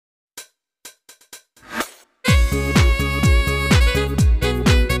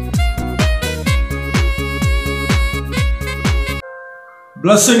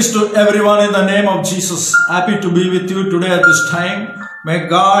Blessings to everyone in the name of Jesus. Happy to be with you today at this time. May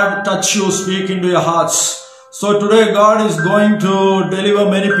God touch you, speak into your hearts. So today God is going to deliver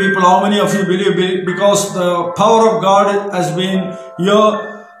many people. How many of you believe? Because the power of God has been here.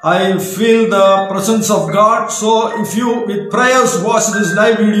 I feel the presence of God. So if you with prayers watch this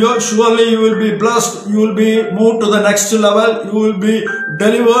live video, surely you will be blessed. You will be moved to the next level. You will be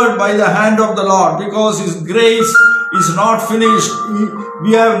delivered by the hand of the Lord, because His grace is not finished.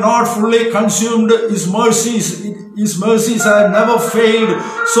 We have not fully consumed His mercies. His mercies have never failed.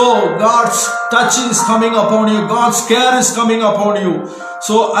 So God's touch is coming upon you. God's care is coming upon you.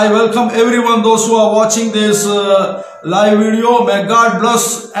 So I welcome everyone, those who are watching this live video. May God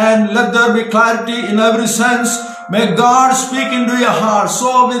bless and let there be clarity in every sense. May God speak into your heart.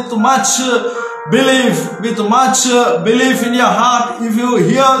 So with much belief in your heart, if you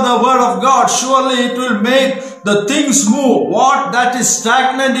hear the word of God, surely it will make the things move. What that is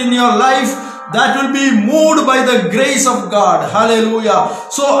stagnant in your life, that will be moved by the grace of God. Hallelujah.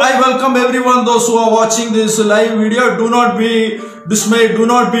 So I welcome everyone, those who are watching this live video. Do not be dismayed. Do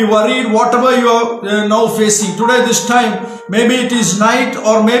not be worried. Whatever you are now facing today, this time, maybe it is night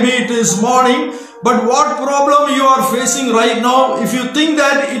or maybe it is morning. But what problem you are facing right now, if you think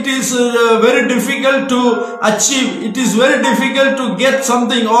that it is very difficult to achieve, it is very difficult to get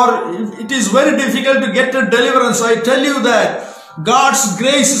something, or it is very difficult to get a deliverance, I tell you that God's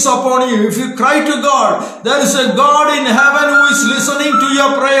grace is upon you. If you cry to God, there is a God in heaven who is listening to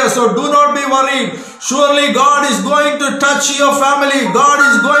your prayers. So do not be worried. Surely God is going to touch your family. God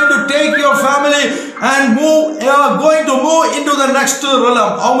is going to take your family and going to move into the next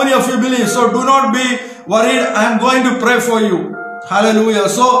realm. How many of you believe? So do not be worried. I am going to pray for you. Hallelujah.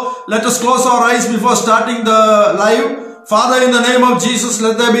 So let us close our eyes before starting the live. Father, in the name of Jesus,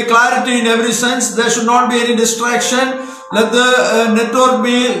 let there be clarity in every sense. There should not be any distraction. Let the network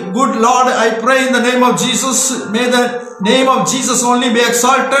be good. Lord, I pray in the name of Jesus. May the name of Jesus only be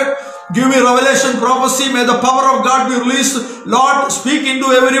exalted. Give me revelation, prophecy. May the power of God be released. Lord, speak into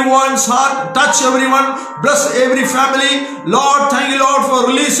everyone's heart. Touch everyone. Bless every family. Lord, thank you, Lord,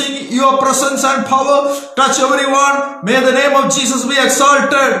 for releasing your presence and power. Touch everyone. May the name of Jesus be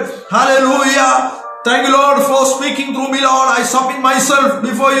exalted. Hallelujah. Thank you, Lord, for speaking through me, Lord. I submit myself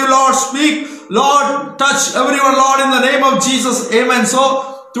before you, Lord. Speak. Lord, touch everyone, Lord, in the name of Jesus. Amen.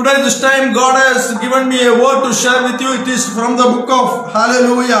 So, today, this time, God has given me a word to share with you. It is from the book of,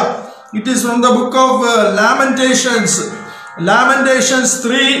 hallelujah, it is from the book of Lamentations. Lamentations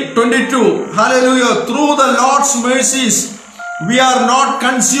 3:22. Hallelujah. Through the Lord's mercies, we are not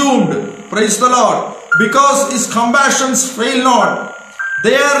consumed. Praise the Lord. Because His compassions fail not.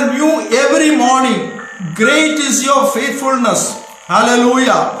 They are new every morning. Great is your faithfulness.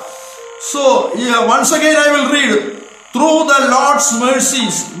 Hallelujah. So, once again I will read. Through the Lord's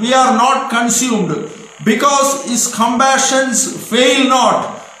mercies, we are not consumed, because His compassions fail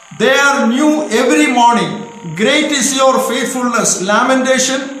not. They are new every morning. Great is your faithfulness.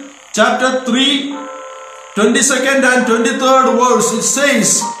 Lamentation chapter 3, 22nd and 23rd verse. It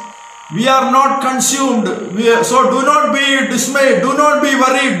says, we are not consumed. So do not be dismayed. Do not be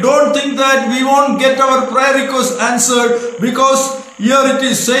worried. Don't think that we won't get our prayer request answered, because here it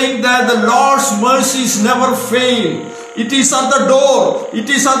is saying that the Lord's mercies never fail. It is at the door. It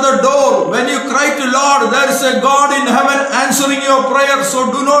is at the door. When you cry to Lord, there is a God in heaven answering your prayer. So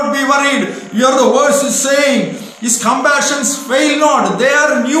do not be worried. Here the verse is saying, His compassions fail not. They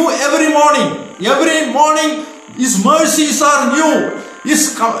are new every morning. Every morning His mercies are new.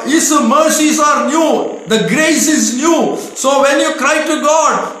 His mercies are new. The grace is new. So when you cry to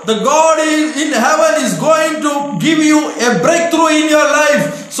God, the God in heaven is going to give you a breakthrough in your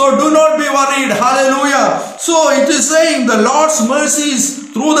life. So do not be worried. Hallelujah. So it is saying the Lord's mercies,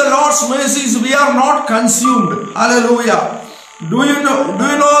 through the Lord's mercies, we are not consumed. Hallelujah. Do you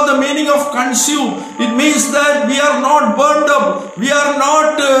know the meaning of consume? It means that we are not burned up. We are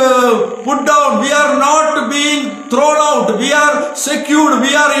not put down. We are not being thrown out. We are secured.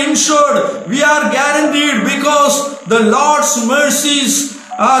 We are insured. We are guaranteed, because the Lord's mercies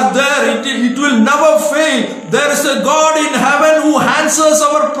are there. It will never fail. There is a God in heaven who answers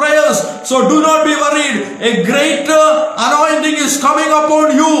our prayers. So do not be worried. A great anointing is coming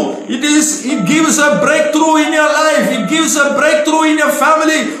upon you. It gives a breakthrough in your life. It gives a breakthrough in your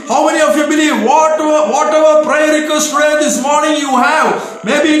family. How many of you believe whatever prayer request today this morning you have,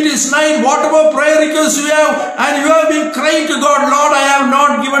 maybe it is night, whatever prayer request you have, and you have been crying to God, Lord, I have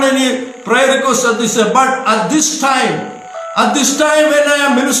not given any prayer request at this time, but at this time when I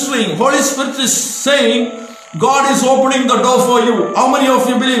am ministering, Holy Spirit is saying, God is opening the door for you. How many of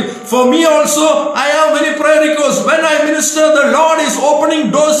you believe? For me also, I have many prayer requests. When I minister, the Lord is opening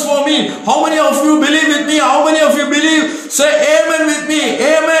doors for me. How many of you believe with me? How many of you believe? Say amen with me.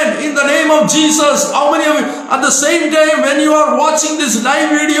 Amen in the name of Jesus. How many of you? At the same time, when you are watching this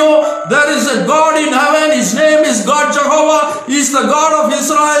live video, there is a God in heaven. His name is God Jehovah. He is the God of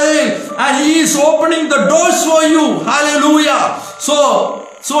Israel, and He is opening the doors for you. Hallelujah.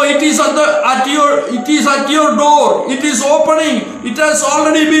 So it is at your door. It is opening. It has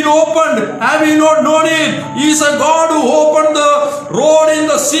already been opened. Have you not known it? He is a God who opened the road in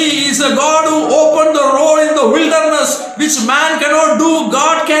the sea. He is a God who opened the road in the wilderness, which man cannot do,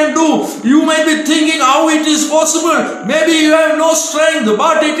 God can do. You may be thinking how it is possible. Maybe you have no strength,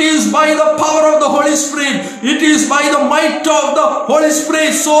 but it is by the power of the Holy Spirit. It is by the might of the Holy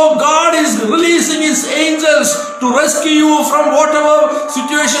Spirit. So God is releasing His angels to rescue you from whatever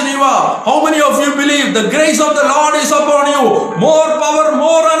situation you are. How many of you believe the grace of the Lord is upon you? More power,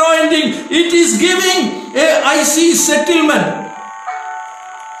 more anointing. It is giving I see settlement.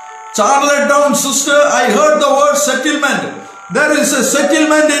 Charlotte down, sister, I heard the word settlement. There is a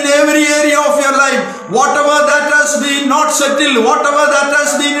settlement in every area of your life. Whatever that has been not settled, whatever that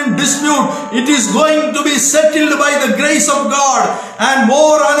has been in dispute, it is going to be settled by the grace of God. And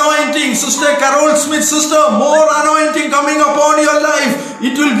more anointing, Sister Carol Smith, sister, more anointing coming upon your life.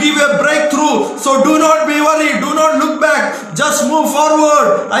 It will give a breakthrough. So do not be worried. Do not look back. Just move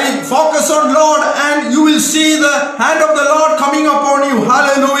forward. I focus on Lord, and you will see the hand of the Lord coming upon you.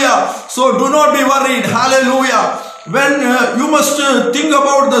 Hallelujah. So do not be worried. Hallelujah. When you must think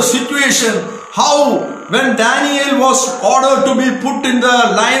about the situation, how when Daniel was ordered to be put in the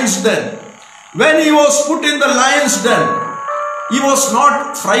lion's den, when he was put in the lion's den, he was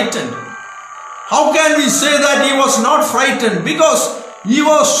not frightened. How can we say that he was not frightened? Because he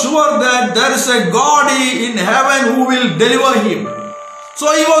was sure that there is a God in heaven who will deliver him.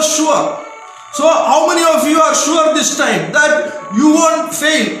 So he was sure. So how many of you are sure this time that you won't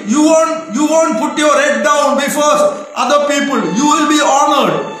fail? You won't put your head down before other people. You will be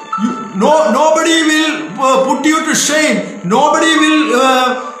honored. Nobody will put you to shame. Nobody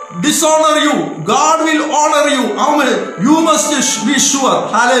will dishonor you. God will honor you. How many? You must be sure.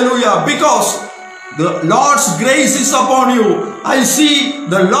 Hallelujah. Because the Lord's grace is upon you. I see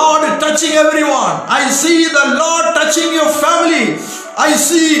the Lord touching everyone. I see the Lord touching your family. I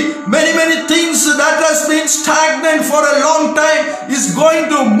see many things that has been stagnant for a long time is going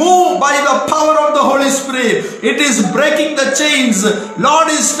to move by the power of the Holy Spirit. It is breaking the chains.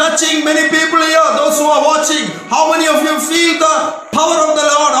 Lord is touching many people here, those who are watching. How many of you feel the power of the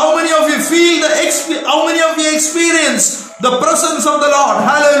Lord? How many of you feel how many of you experience the presence of the Lord?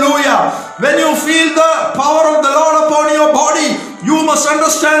 Hallelujah. When you feel the power of the Lord upon your body, you must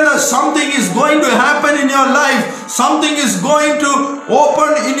understand that something is going to happen in your life. Something is going to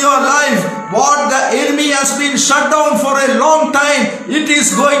open in your life. What the enemy has been shut down for a long time, it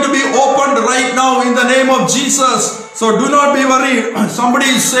is going to be opened right now in the name of Jesus. So do not be worried. Somebody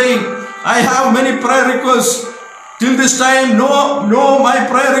is saying, I have many prayer requests. Till this time, no, my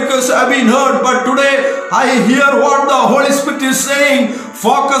prayer requests have been heard. But today, I hear what the Holy Spirit is saying.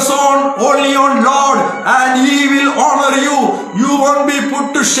 Focus only on Lord, and He will honor you. You won't be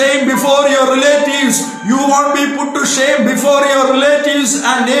put to shame before your relatives. You won't be put to shame before your relatives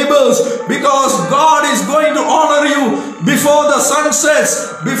and neighbors, because God is going to honor you before the sun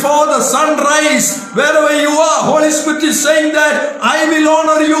sets, before the sun rises. Wherever you are, Holy Spirit is saying that I will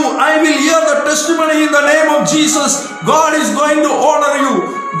honor you. I will hear the testimony in the name of Jesus. God is going to honor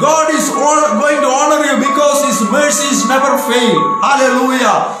you. God is going to honor you because His mercies never fail.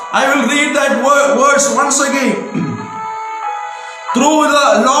 Hallelujah. I will read that verse once again. Through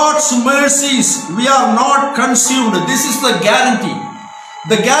the Lord's mercies, we are not consumed. This is the guarantee.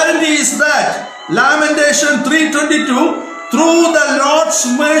 The guarantee is that Lamentation 3:22. Through the Lord's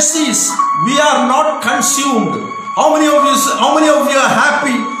mercies, we are not consumed. How many of you are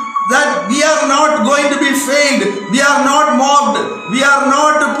happy that we are not going to be failed, we are not mocked, we are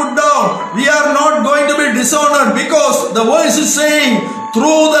not put down, we are not going to be dishonored, because the verse is saying,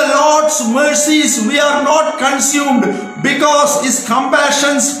 through the Lord's mercies we are not consumed, because His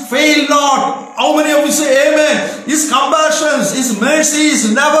compassions fail not. How many of you say amen? His compassions, His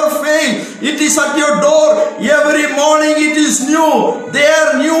mercies never fail. It is at your door. Every morning it is new. They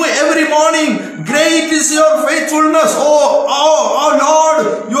are new every morning. Great is your faithfulness. Oh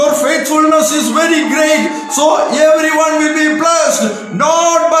Lord, your faithfulness is very great. So everyone will be blessed.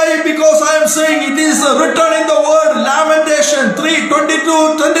 Not by because I am saying, it is written in the word, Lamentation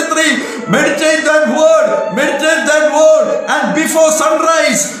 3:22-23. Meditate that word, and before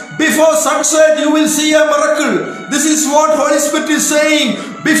sunrise, before Before sunset, you will see a miracle. This is what Holy Spirit is saying.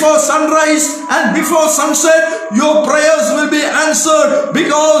 Before sunrise and before sunset, your prayers will be answered,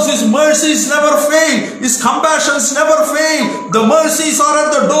 because His mercies never fail. His compassions never fail. The mercies are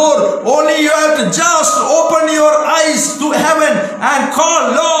at the door. Only you have to just open your eyes to heaven and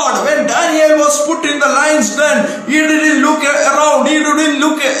call, Lord. When Daniel was put in the lion's den, he didn't look around. He didn't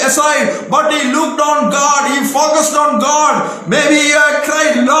look aside, but he looked on God. He focused on God. Maybe he had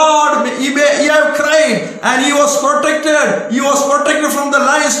cried, Lord. He have cried, and he was protected. He was protected from the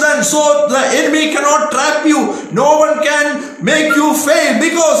lion's den, so the enemy cannot trap you. No one can make you fail,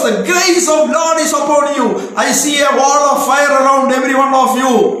 because the grace of Lord is upon you. I see a wall of fire around every one of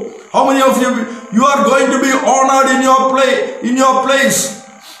you. How many of you are going to be honored in your place?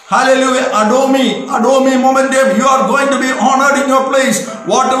 Hallelujah. Adore me momentum. You are going to be honored in your place.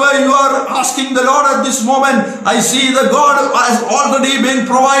 Whatever you are asking the Lord at this moment, I see the God has already been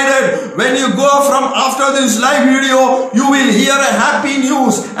provided. When you go from after this live video, you will hear a happy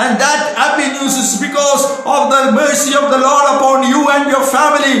news. And that happy news is because of the mercy of the Lord upon you and your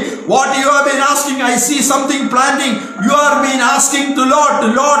family. What you have been asking, I see something planting. You have been asking the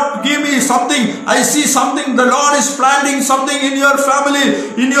Lord, give me something. I see something. The Lord is planting something in your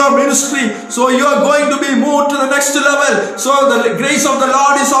family, in your ministry. So you are going to be moved to the next level. So the grace of the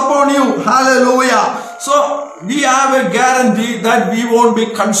Lord is upon you. Hallelujah. So we have a guarantee that we won't be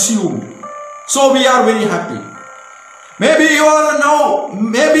consumed. So we are very happy. Maybe you are now,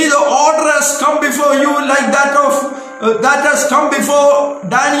 maybe the order has come before you like that has come before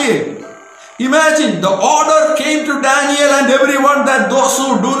Daniel. Imagine the order came to Daniel and everyone, that those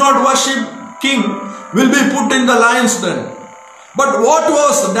who do not worship king will be put in the lion's den. But what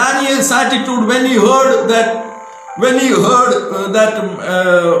was Daniel's attitude when he heard that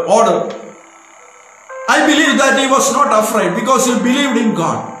order? I believe that he was not afraid, because he believed in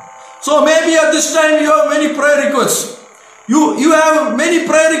God. So maybe at this time you have many prayer requests. You have many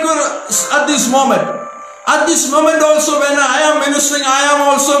prayer requests at this moment. At this moment also, when I am ministering, I am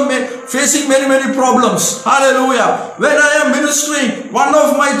also facing many problems. Hallelujah. When I am ministering, one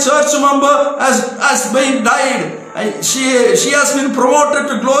of my church member has been died. She has been promoted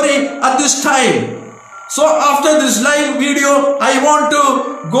to glory at this time. So after this live video, I want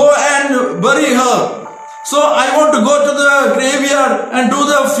to go and bury her. So I want to go to the graveyard and do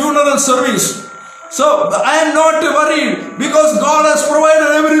the funeral service. So I am not worried, because God has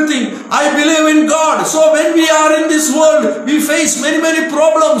provided everything. I believe in God. So when we are in this world, we face many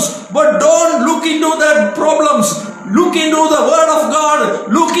problems. But don't look into the problems. Look into the word of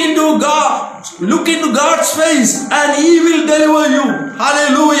God. Look into God's face, and He will deliver you.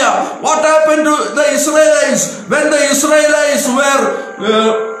 Hallelujah. What happened to the Israelites? When the Israelites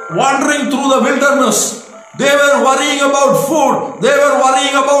were wandering through the wilderness, they were worrying about food. They were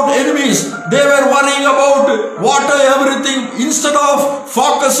worrying about enemies. They were worrying about water, everything. Instead of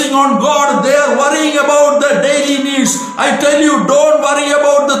focusing on God, they are worrying about the daily needs. I tell you, don't worry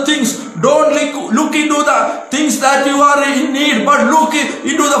about the things. Don't look into the things that you are in need, but look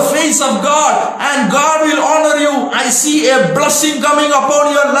into the face of God, and God will honor you. I see a blessing coming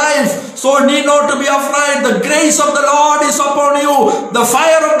upon your life. So need not to be afraid. The grace of the Lord is upon you. The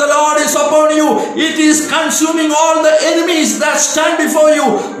fire of the Lord is upon you. It is consuming all the enemies that stand before you.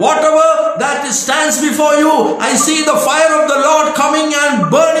 Whatever that stands before you, I see the fire of the Lord coming and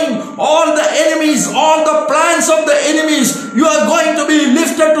burning all the enemies, all the plans of the enemies. You are going to be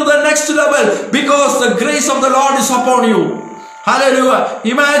lifted to the next level, because the grace of the Lord is upon you. Hallelujah.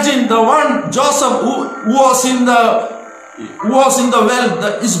 Imagine the one Joseph who was in the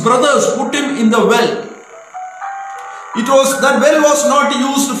well. His brothers put him in the well. That well was not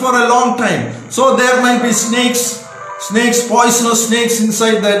used for a long time. So there might be snakes, poisonous snakes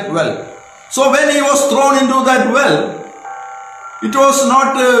inside that well. So when he was thrown into that well, it was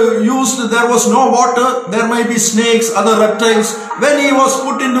not used, there was no water, there might be snakes, other reptiles, when he was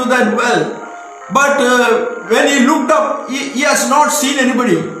put into that well. But when he looked up, he has not seen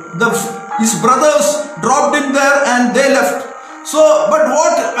anybody. His brothers dropped him there and they left. So, but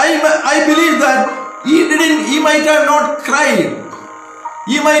what I believe that he might have not cried.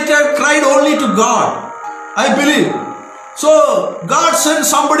 He might have cried only to God. I believe. So, God sent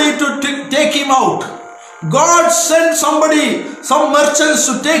somebody to take him out. God sent some merchants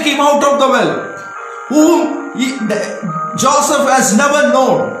to take him out of the well, whom Joseph has never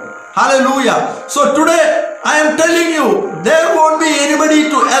known. Hallelujah. So today, I am telling you, there won't be anybody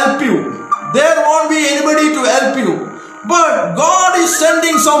to help you. There won't be anybody to help you. But God is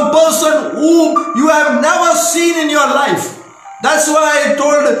sending some person whom you have never seen in your life. That's why I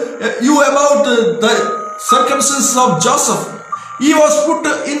told you about the circumstances of Joseph. He was put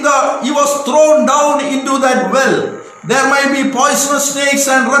in the well. There might be poisonous snakes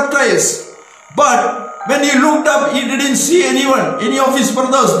and reptiles. But when he looked up, he didn't see anyone, any of his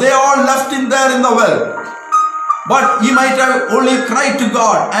brothers. They all left him there in the well. But he might have only cried to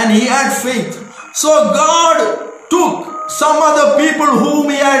God, and he had faith. So God took some other people whom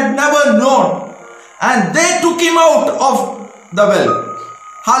he had never known, and they took him out of the well.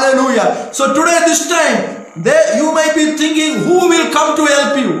 Hallelujah. So today, this time, you might be thinking, who will come to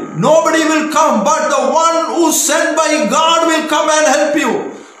help you? Nobody will come, but the one who is sent by God will come and help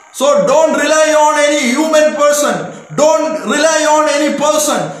you. So don't rely on any human person. Don't rely on any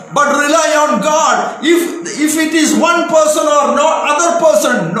person, but rely on God. If it is one person or no other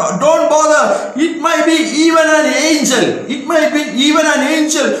person, don't bother. It might be even an angel. It might be even an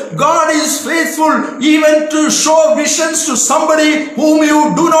angel. God is faithful even to show visions to somebody whom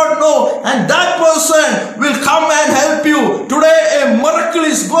you do not know, and that person will come and help you. Today a miracle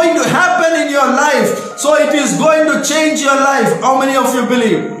is going to happen in your life. So it is going to change your life. How many of you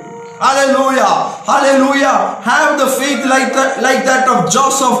believe? Hallelujah. Hallelujah. Have the faith like that of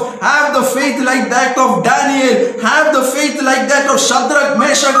Joseph. Have the faith like that of Daniel. Have the faith like that of Shadrach,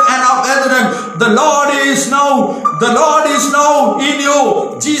 Meshach and Abednego. The Lord is now in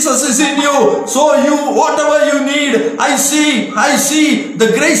you. Jesus is in you. So whatever you need, I see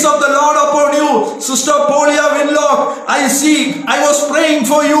the grace of the Lord upon you. Sister Polia Winlock, I was praying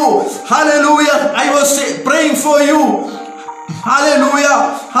for you. Hallelujah. I was praying for you.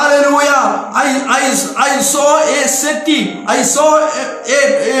 Hallelujah. Hallelujah. I saw a settee. I saw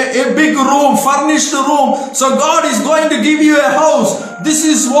a big room, furnished room. So God is going to give you a house. This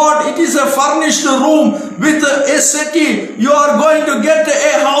is what it is, a furnished room with a settee. You are going to get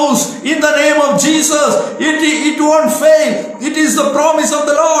a house in the name of Jesus. It won't fail. It is the promise of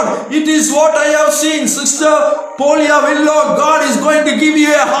the Lord. It is what I have seen. Sister Polia Winlock, God is going to give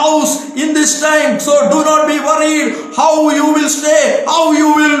you a house in this time. So do not be worried how you will stay, how you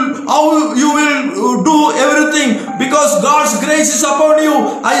will do everything, because God's grace is upon you.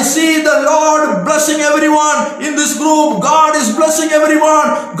 I see the Lord blessing everyone in this group. God is blessing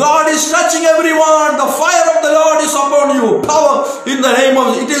everyone. God is touching everyone. The fire of the Lord is upon you. Power in the name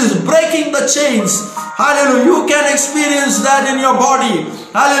of, it is breaking the chains. Hallelujah. You can experience that in your body.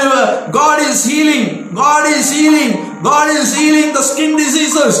 Hallelujah. God is healing. God is healing. God is healing the skin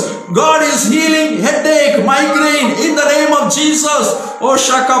diseases. God is healing headache, migraine in the name of Jesus. Oh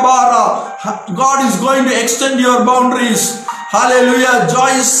Shakabara. God is going to extend your boundaries. Hallelujah.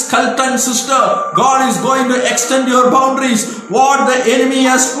 Joyce Colton sister, God is going to extend your boundaries. What the enemy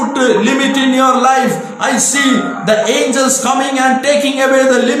has put a limit in your life, I see the angels coming and taking away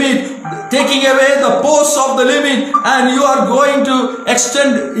the limit, taking away the posts of the limit, and you are going to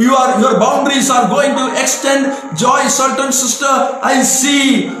extend your boundaries are going to extend. Joyce Colton sister, I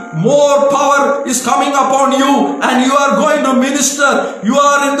see more power is coming upon you and you are going to minister. You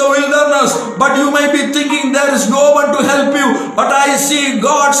are in the wilderness, but you may be thinking there is no one to help you, but I see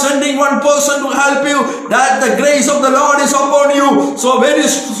God sending one person to help you, that the grace of the Lord is upon you. So very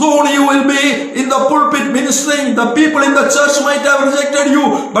soon you will be in the pulpit ministering. The people in the church might have rejected you,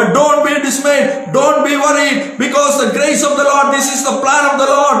 but don't be dismayed, don't be worried, because the grace of the Lord, this is the plan of the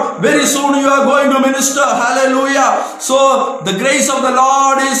Lord. Very soon you are going to minister. Hallelujah. So the grace of the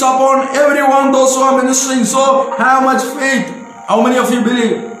Lord is upon everyone, those who are ministering. So have much faith. How many of you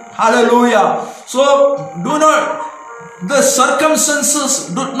believe? Hallelujah. So the circumstances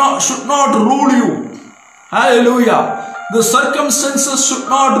should not rule you. Hallelujah. The circumstances should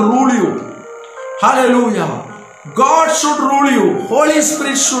not rule you. Hallelujah. God should rule you. Holy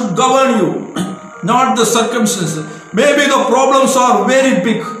Spirit should govern you, not the circumstances. Maybe the problems are very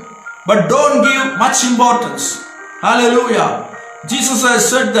big, but don't give much importance. Hallelujah. Jesus has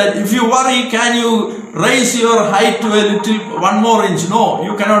said that if you worry, can you raise your height to one more inch? No,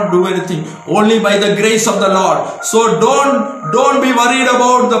 you cannot do anything. Only by the grace of the Lord. So don't be worried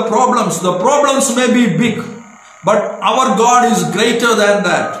about the problems. The problems may be big, but our God is greater than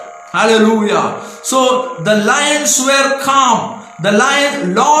that. Hallelujah. So the lions were calm.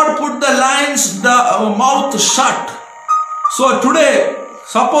 Lord put the lions' mouth shut. So today,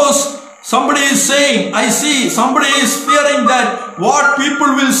 suppose somebody is saying, I see somebody is fearing that what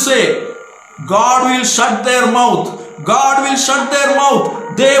people will say. God will shut their mouth. God will shut their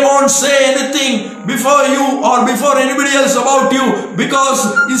mouth. They won't say anything before you or before anybody else about you,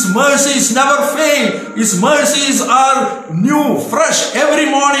 because His mercies never fail. His mercies are new, fresh every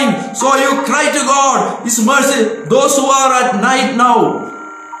morning. So you cry to God, His mercy. Those who are at night now,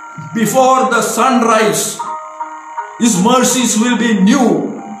 before the sunrise, His mercies will be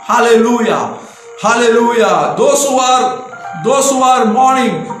new. Hallelujah. Hallelujah. Those who are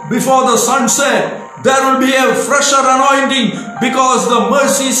morning, before the sunset, There will be a fresher anointing because the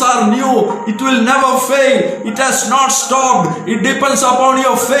mercies are new. It will never fail. It has not stopped. It depends upon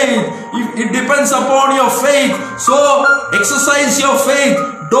your faith. It depends upon your faith. So exercise your faith.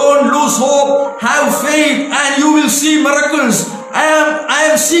 Don't lose hope. Have faith and you will see miracles.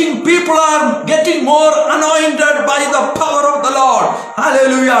 I am seeing people are getting more anointed by the power of the Lord.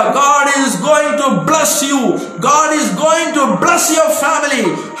 Hallelujah. God is going to bless you. God is going to bless your family.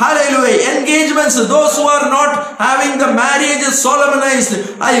 Hallelujah. Engagements, those who are not having the marriage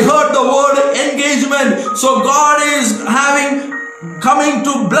solemnized. I heard the word engagement. So God is coming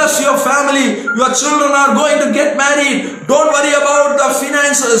to bless your family. Your children are going to get married. Don't worry about the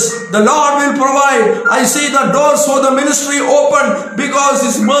finances. The Lord will provide. I see the doors for the ministry open because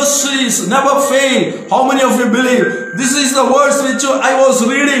His mercies never fail. How many of you believe? This is the verse which I was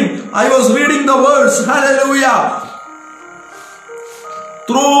reading. I was reading the verse. Hallelujah.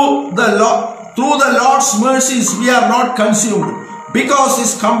 Through the Lord's mercies we are not consumed, because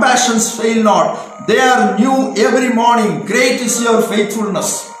His compassions fail not. They are new every morning. Great is your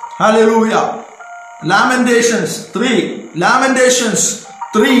faithfulness. Hallelujah. Lamentations 3,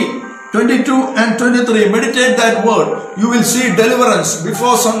 22 and 23. Meditate that word. You will see deliverance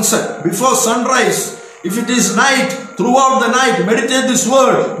before sunset, before sunrise. If it is night, throughout the night, meditate this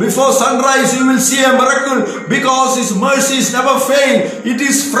word. Before sunrise, you will see a miracle because His mercies never fail. It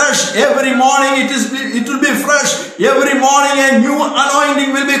is fresh every morning. It will be fresh every morning. A new anointing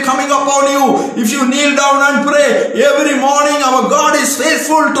will be coming upon you. If you kneel down and pray every morning, our God is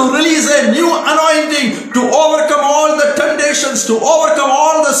faithful to release a new anointing to overcome all the temptations, to overcome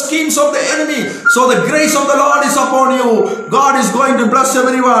all the schemes of the enemy. So the grace of the Lord is upon you. God is going to bless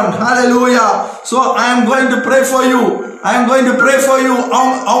everyone. Hallelujah. So I am going to pray for you. I am going to pray for you.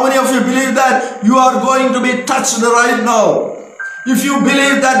 How many of you believe that you are going to be touched right now? If you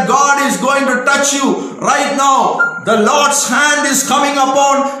believe that God is going to touch you right now, the Lord's hand is coming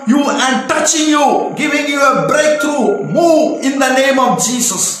upon you and touching you, giving you a breakthrough. Move in the name of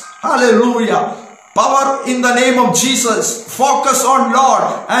Jesus. Hallelujah. Power in the name of Jesus. Focus on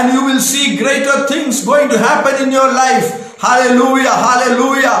Lord and you will see greater things going to happen in your life. Hallelujah,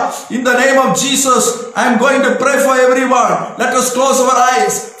 hallelujah. In the name of Jesus, I am going to pray for everyone. Let us close our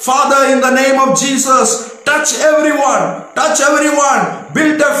eyes. Father, in the name of Jesus, touch everyone. Touch everyone.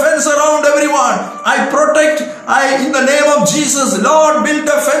 Build a fence around everyone. In the name of Jesus, Lord, build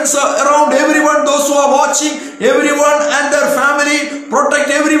a fence around everyone, those who are watching, everyone and their family. Protect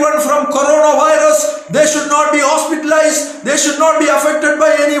everyone from coronavirus. They should not be hospitalized. They should not be affected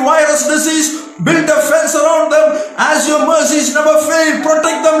by any virus disease. Build a fence around them as your mercies never fail.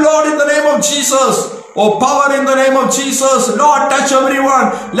 Protect them, Lord, in the name of Jesus. Oh, power in the name of Jesus. Lord, touch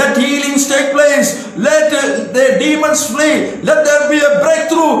everyone. Let healings take place. Let the demons flee. Let there be a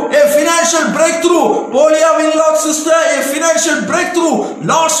breakthrough, a financial breakthrough. Polia Winlock sister, a financial breakthrough.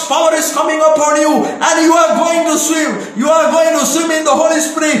 Lord's power is coming upon you and you are going to swim. You are going to swim in the Holy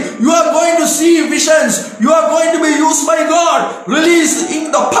Spirit. You are going to see visions. You are going to be used by God. Release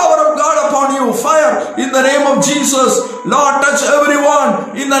in the power of God upon you. Fire in the name of Jesus. Lord, touch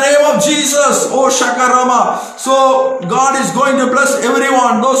everyone in the name of Jesus. Oh, Shakarama. So God is going to bless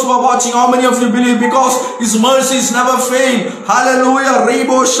everyone. Those who are watching, how many of you believe? Because His mercies never fail. Hallelujah.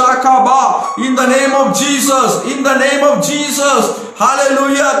 Rebo Shakaba. In the name of Jesus. In the name of Jesus.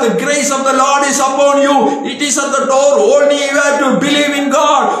 Hallelujah. The grace of the Lord is upon you. It is at the door. Only you have to believe in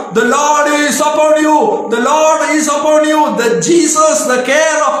God. The Lord is upon you. The Lord is upon you. The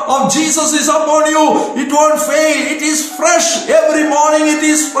care of Jesus is upon you. It won't fail. It is fresh. Every morning it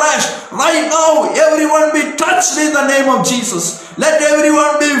is fresh. Right now, everyone be touched in the name of Jesus. Let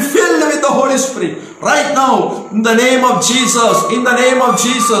everyone be filled with the Holy Spirit. Right now, in the name of Jesus. In the name of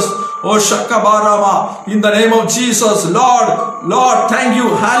Jesus. Oh, Shakabarama, in the name of Jesus, Lord, thank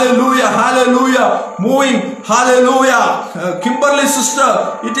you. Hallelujah, hallelujah. Moving, hallelujah. Kimberly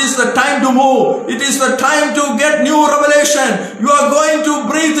sister, it is the time to move. It is the time to get new revelation. You are going to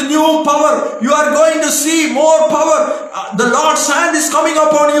breathe new power. You are going to see more power. The Lord's hand is coming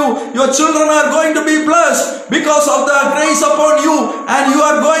upon you. Your children are going to be blessed because of the grace upon you, and you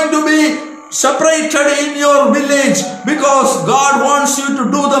are going to be separated in your village because God wants you to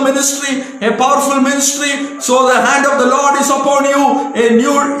do the ministry, a powerful ministry. So the hand of the Lord is upon you.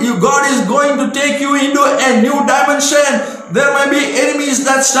 God is going to take you into a new dimension. There may be enemies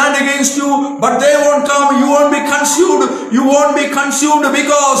that stand against you, but they won't come. You won't be consumed. You won't be consumed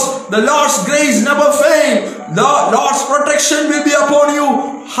because the Lord's grace never fails. The Lord's protection will be upon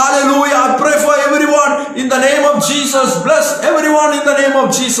you. Hallelujah. I pray for everyone in the name of Jesus. Bless everyone in the name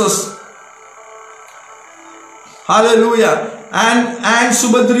of Jesus. Hallelujah. And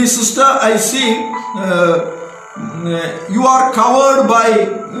Subhadri sister, I see you are covered by,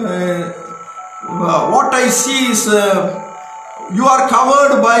 what I see is, you are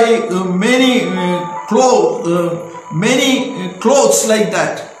covered by many clothes like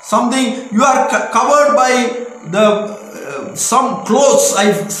that. Something, you are covered by the some clothes,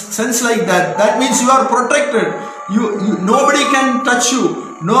 I sense like that. That means you are protected. Nobody can touch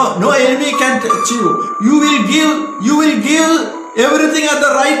you. No enemy can touch you. You will give everything at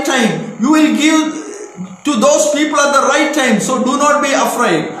the right time. You will give to those people at the right time. So do not be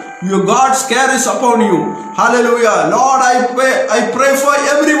afraid. Your God's care is upon you. Hallelujah. Lord, I pray for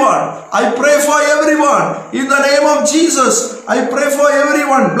everyone. I pray for everyone. In the name of Jesus, I pray for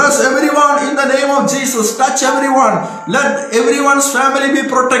everyone. Bless everyone in the name of Jesus. Touch everyone. Let everyone's family be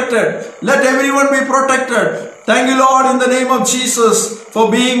protected. Let everyone be protected. Thank you, Lord, in the name of Jesus,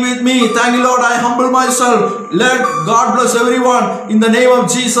 for being with me. Thank you, Lord. I humble myself. Let God bless everyone in the name of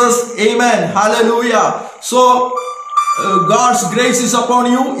Jesus. Amen. Hallelujah. So, God's grace is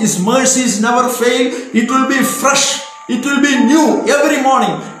upon you. His mercies never fail. It will be fresh. It will be new every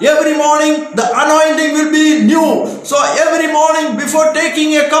morning. Every morning the anointing will be new. So every morning before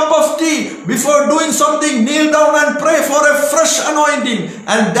taking a cup of tea, before doing something, kneel down and pray for a fresh anointing.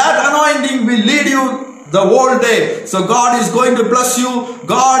 And that anointing will lead you the whole day. So God is going to bless you.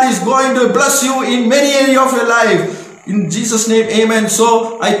 God is going to bless you in many areas of your life. In Jesus' name, amen.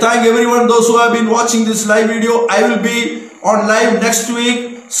 So I thank everyone, those who have been watching this live video. I will be on live next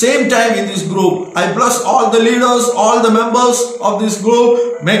week, same time in this group. I bless all the leaders, all the members of this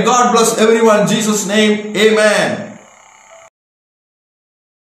group. May God bless everyone in Jesus' name. Amen.